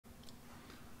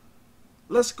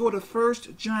Let's go to 1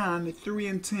 John 3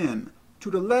 and 10. To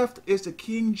the left is the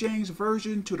King James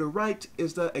Version, to the right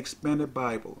is the Expanded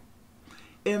Bible.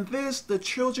 In this the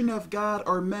children of God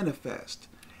are manifest,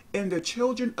 and the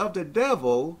children of the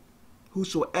devil,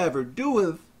 whosoever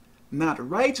doeth not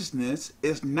righteousness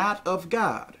is not of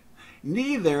God,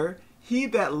 neither he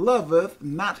that loveth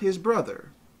not his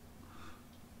brother.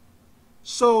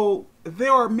 So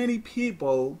there are many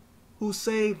people who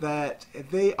say that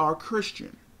they are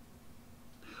Christian.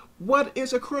 What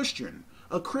is a Christian?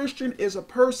 A Christian is a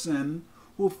person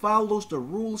who follows the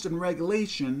rules and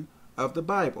regulation of the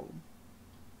Bible.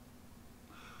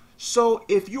 So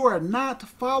if you are not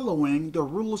following the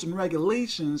rules and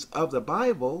regulations of the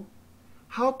Bible,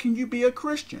 how can you be a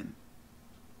Christian?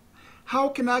 How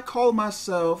can I call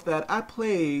myself that I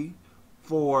play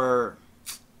for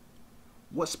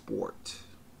what sport?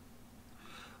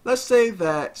 Let's say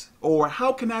that, or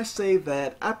how can I say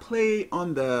that I play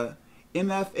on the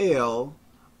NFL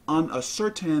on a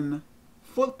certain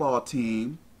football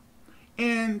team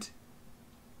and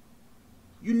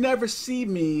you never see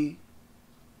me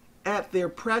at their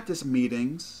practice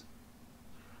meetings?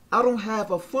 I don't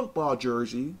have a football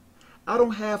jersey. I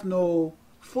don't have no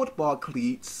football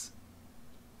cleats.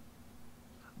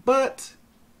 But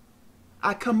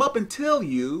I come up and tell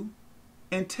you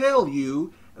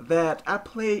that I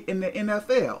play in the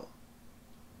NFL.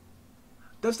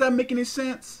 Does that make any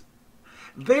sense?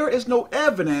 There is no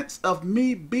evidence of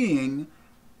me being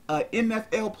an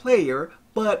NFL player,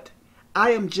 but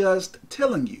I am just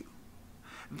telling you.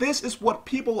 This is what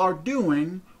people are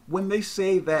doing when they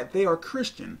say that they are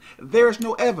Christian. There is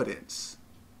no evidence.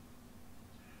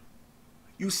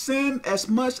 You sin as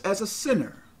much as a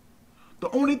sinner. The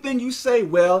only thing you say,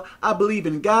 well, I believe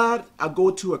in God, I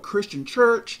go to a Christian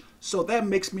church, so that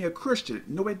makes me a Christian.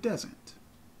 No, it doesn't.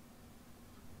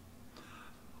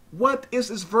 What is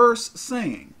this verse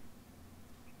saying?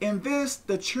 In this,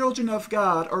 the children of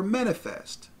God are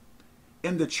manifest,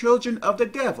 and the children of the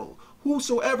devil.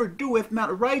 Whosoever doeth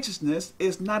not righteousness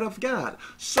is not of God.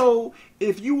 So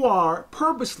if you are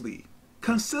purposely,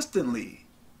 consistently,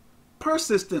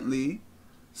 persistently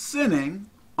sinning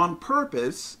on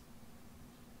purpose,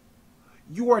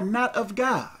 you are not of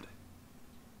God.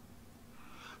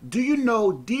 Do you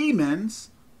know demons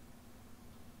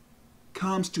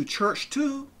comes to church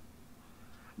too?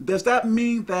 Does that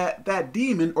mean that that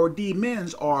demon or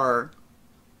demons are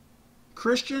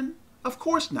Christian? Of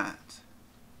course not.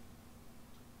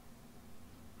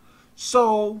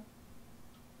 So,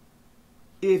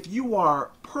 if you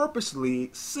are purposely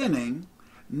sinning,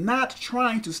 not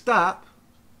trying to stop,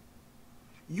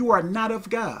 you are not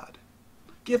of God.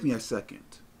 Give me a second.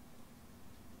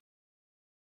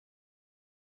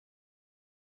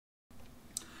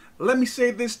 Let me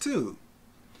say this too.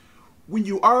 When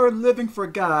you are living for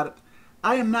God,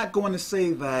 I am not going to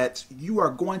say that you are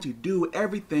going to do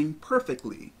everything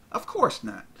perfectly. Of course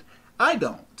not. I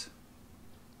don't.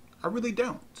 I really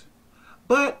don't.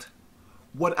 But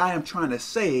what I am trying to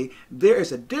say, there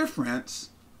is a difference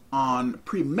on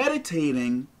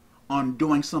premeditating on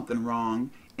doing something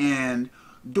wrong and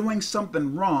doing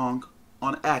something wrong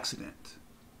on accident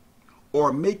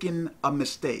or making a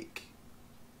mistake.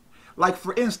 Like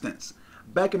for instance,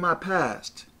 back in my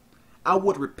past, I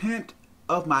would repent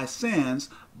of my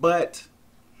sins, but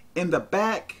in the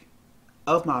back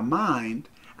of my mind,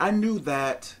 I knew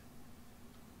that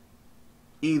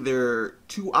either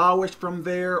 2 hours from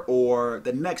there or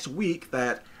the next week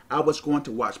that I was going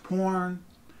to watch porn,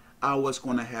 I was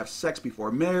going to have sex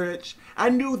before marriage.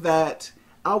 I knew that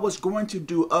I was going to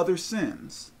do other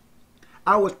sins.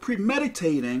 I was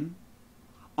premeditating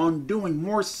on doing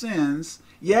more sins.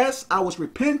 Yes, I was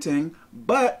repenting,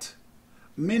 but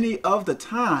many of the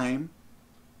time,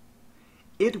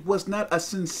 it was not a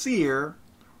sincere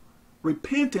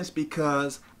repentance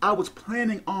because I was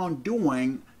planning on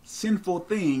doing sinful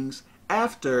things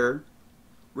after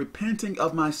repenting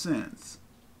of my sins.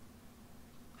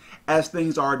 As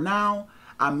things are now,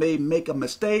 I may make a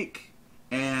mistake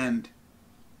and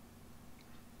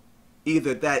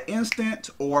either that instant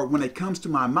or when it comes to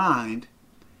my mind,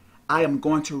 I am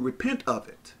going to repent of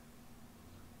it.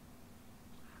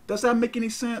 Does that make any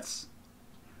sense?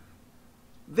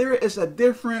 There is a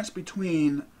difference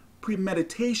between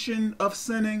premeditation of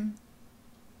sinning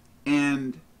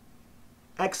and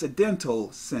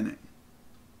accidental sinning.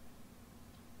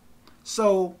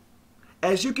 So,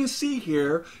 as you can see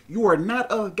here, you are not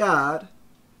of God.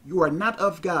 You are not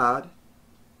of God.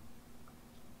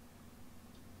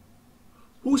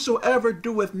 Whosoever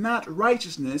doeth not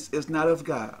righteousness is not of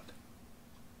God.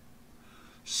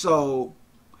 So,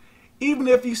 even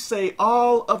if you say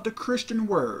all of the Christian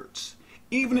words,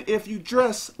 even if you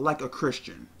dress like a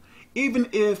Christian, even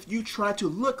if you try to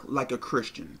look like a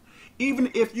Christian,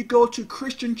 even if you go to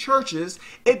Christian churches,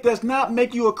 it does not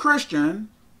make you a Christian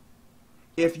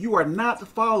if you are not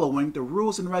following the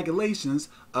rules and regulations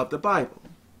of the Bible.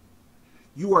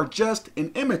 You are just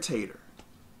an imitator,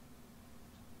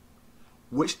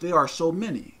 which there are so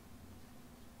many.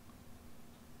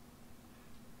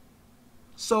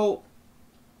 So,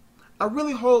 I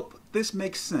really hope this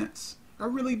makes sense. I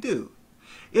really do.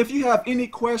 If you have any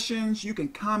questions, you can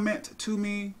comment to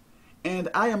me, and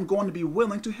I am going to be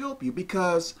willing to help you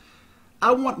because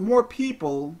I want more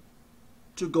people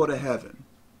to go to heaven.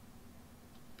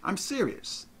 I'm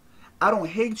serious. I don't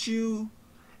hate you.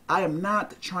 I am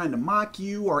not trying to mock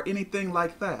you or anything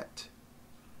like that.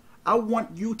 I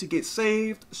want you to get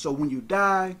saved so when you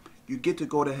die, you get to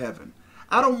go to heaven.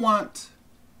 I don't want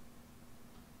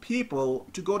people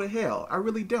to go to hell. I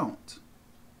really don't.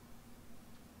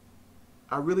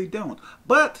 I really don't.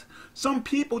 But some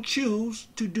people choose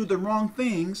to do the wrong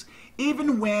things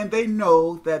even when they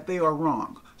know that they are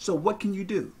wrong. So what can you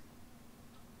do?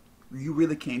 You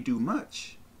really can't do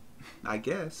much, I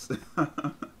guess.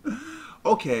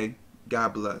 Okay,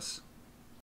 God bless.